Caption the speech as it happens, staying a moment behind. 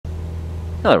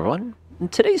Hello everyone. In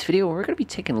today's video, we're going to be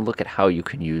taking a look at how you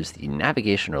can use the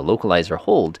navigation or localizer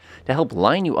hold to help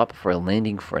line you up for a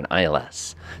landing for an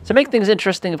ILS. To make things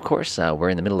interesting, of course,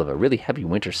 we're in the middle of a really heavy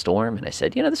winter storm, and I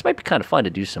said, this might be kind of fun to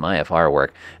do some IFR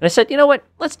work. And I said, you know what,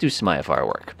 let's do some IFR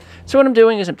work. So what I'm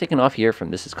doing is I'm taking off here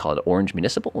from, this is called Orange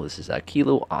Municipal. This is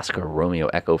Kilo Oscar Romeo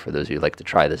Echo for those of you who'd like to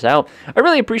try this out. I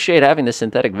really appreciate having this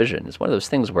synthetic vision. It's one of those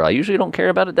things where I usually don't care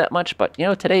about it that much, but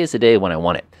today is the day when I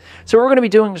want it. So what we're going to be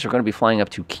doing is we're going to be flying up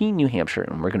to Keene, New Hampshire,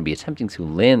 and we're going to be attempting to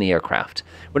land the aircraft.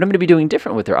 What I'm going to be doing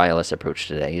different with our ILS approach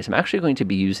today is I'm actually going to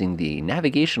be using the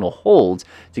navigational hold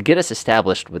to get us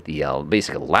established with the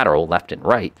basic lateral left and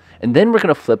right, and then we're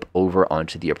going to flip over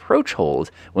onto the approach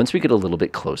hold once we get a little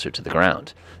bit closer to the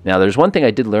ground. Now, there's one thing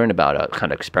I did learn about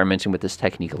kind of experimenting with this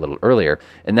technique a little earlier,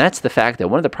 and that's the fact that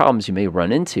one of the problems you may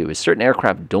run into is certain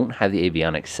aircraft don't have the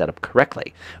avionics set up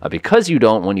correctly. Because you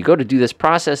don't, when you go to do this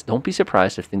process, don't be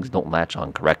surprised if things don't latch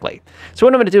on correctly. So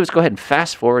what I'm going to do is go ahead and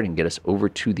fast forward and get us over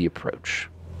to the approach.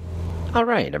 All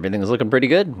right, everything is looking pretty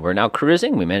good. We're now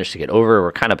cruising. We managed to get over.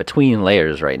 We're kind of between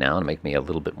layers right now to make me a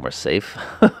little bit more safe.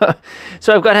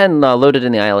 So I've got ahead and loaded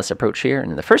in the ILS approach here.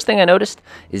 And the first thing I noticed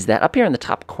is that up here in the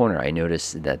top corner, I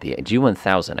noticed that the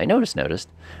G1000,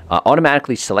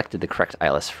 automatically selected the correct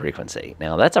ILS frequency.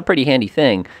 Now, that's a pretty handy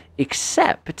thing,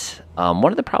 except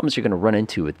one of the problems you're going to run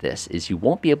into with this is you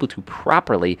won't be able to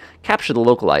properly capture the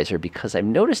localizer, because I've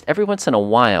noticed every once in a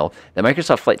while that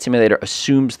Microsoft Flight Simulator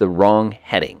assumes the wrong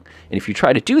heading. And if you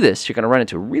try to do this, you're going to run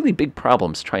into really big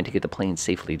problems trying to get the plane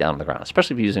safely down on the ground,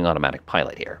 especially if you're using automatic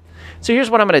pilot here. So here's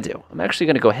what I'm going to do. I'm actually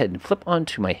going to go ahead and flip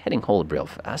onto my heading hold real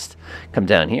fast. Come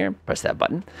down here, press that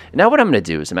button. And now what I'm going to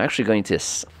do is I'm actually going to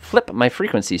flip my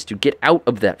frequencies to get out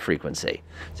of that frequency.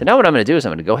 So now what I'm going to do is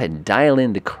I'm going to go ahead and dial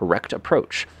in the correct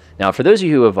approach. Now, for those of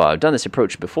you who have done this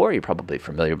approach before, you're probably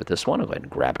familiar with this one. I'll go ahead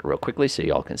and grab it real quickly so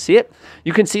you all can see it.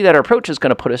 You can see that our approach is going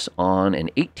to put us on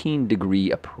an 18-degree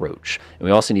approach. And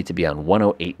we also need to be on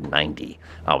 108.90.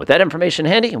 With that information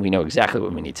handy, we know exactly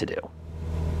what we need to do.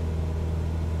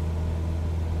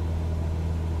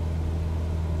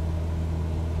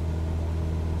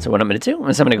 So what I'm going to do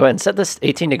is I'm going to go ahead and set this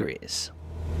 18 degrees.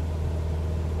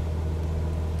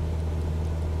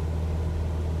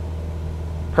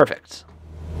 Perfect.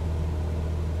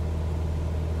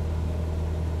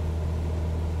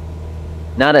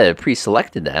 Now that I've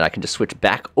pre-selected that, I can just switch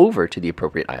back over to the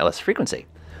appropriate ILS frequency.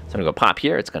 So I'm going to go pop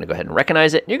here. It's going to go ahead and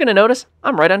recognize it. You're going to notice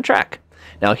I'm right on track.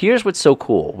 Now, here's what's so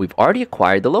cool. We've already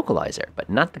acquired the localizer, but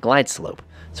not the glide slope.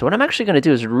 So what I'm actually going to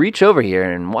do is reach over here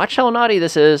and watch how naughty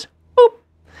this is. Boop.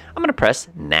 I'm going to press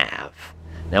NAV.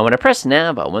 Now, when I press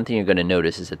NAV, one thing you're going to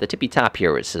notice is at the tippy top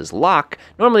here where it says lock,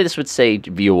 normally this would say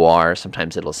VOR,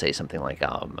 sometimes it'll say something like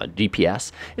a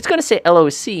GPS. It's going to say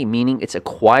LOC, meaning it's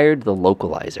acquired the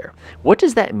localizer. What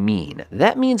does that mean?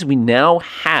 That means we now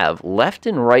have left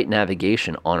and right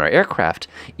navigation on our aircraft,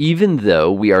 even though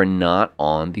we are not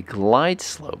on the glide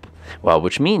slope. Well,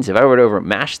 which means if I were to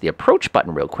mash the approach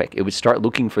button real quick, it would start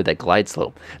looking for that glide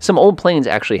slope. Some old planes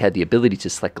actually had the ability to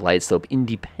select glide slope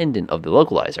independent of the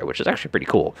localizer, which is actually pretty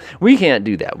cool. We can't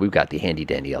do that. We've got the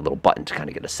handy-dandy little button to kind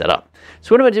of get us set up.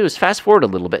 So what I'm going to do is fast forward a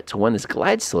little bit to when this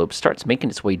glide slope starts making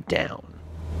its way down.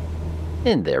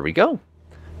 And there we go.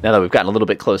 Now that we've gotten a little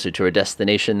bit closer to our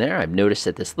destination there, I've noticed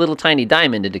that this little tiny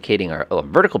diamond indicating our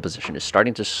vertical position is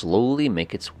starting to slowly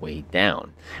make its way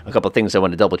down. A couple of things I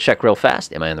want to double check real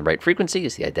fast. Am I on the right frequency?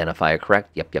 Is the identifier correct?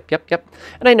 Yep.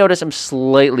 And I notice I'm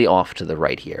slightly off to the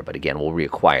right here, but again, we'll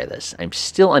reacquire this. I'm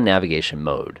still on navigation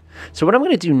mode. So what I'm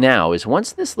going to do now is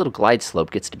once this little glide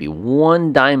slope gets to be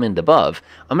one diamond above,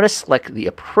 I'm going to select the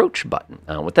approach button.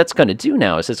 What that's going to do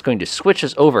now is it's going to switch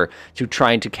us over to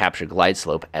trying to capture glide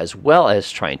slope as well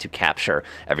as trying to capture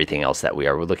everything else that we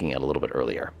were looking at a little bit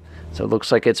earlier. So it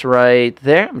looks like it's right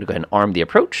there. I'm going to go ahead and arm the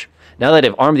approach. Now that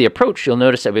I've armed the approach, you'll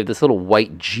notice that we have this little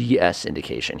white GS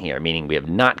indication here, meaning we have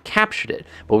not captured it,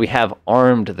 but we have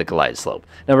armed the glide slope.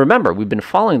 Now remember, we've been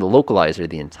following the localizer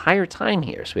the entire time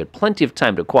here, so we had plenty of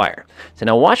time to acquire. So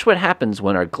now watch what happens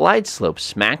when our glide slope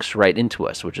smacks right into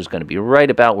us, which is going to be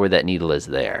right about where that needle is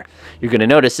there. You're going to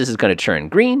notice this is going to turn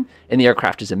green, and the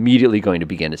aircraft is immediately going to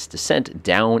begin its descent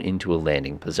down into a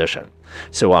landing position.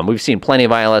 So we've seen plenty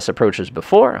of ILS approaches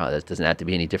before. This doesn't have to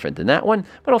be any different than that one,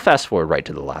 but I'll fast forward right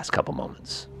to the last couple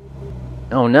moments.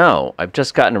 Oh no, I've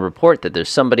just gotten a report that there's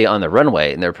somebody on the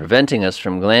runway and they're preventing us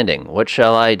from landing. What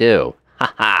shall I do?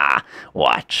 Ha ha,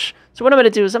 watch. So what I'm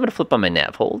going to do is I'm going to flip on my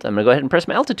nav hold. I'm going to go ahead and press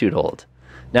my altitude hold.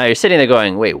 Now you're sitting there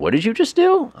going, wait, what did you just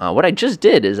do? What I just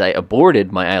did is I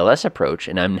aborted my ILS approach,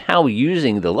 and I'm now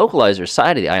using the localizer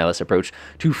side of the ILS approach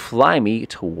to fly me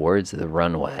towards the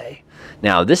runway.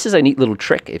 Now, this is a neat little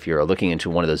trick if you're looking into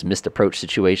one of those missed approach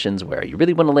situations where you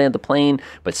really want to land the plane,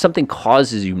 but something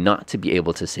causes you not to be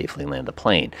able to safely land the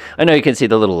plane. I know you can see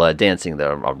the little dancing,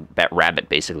 the rabbit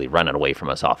basically running away from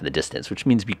us off in the distance, which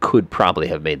means we could probably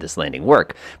have made this landing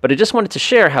work. But I just wanted to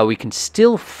share how we can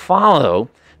still follow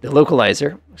the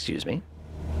localizer,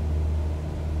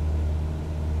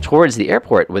 towards the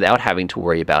airport without having to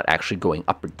worry about actually going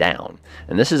up or down.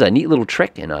 And this is a neat little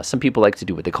trick, and some people like to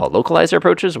do what they call localizer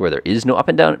approaches, where there is no up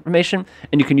and down information,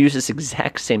 and you can use this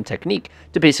exact same technique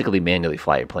to basically manually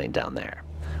fly your plane down there.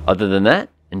 Other than that,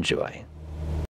 enjoy.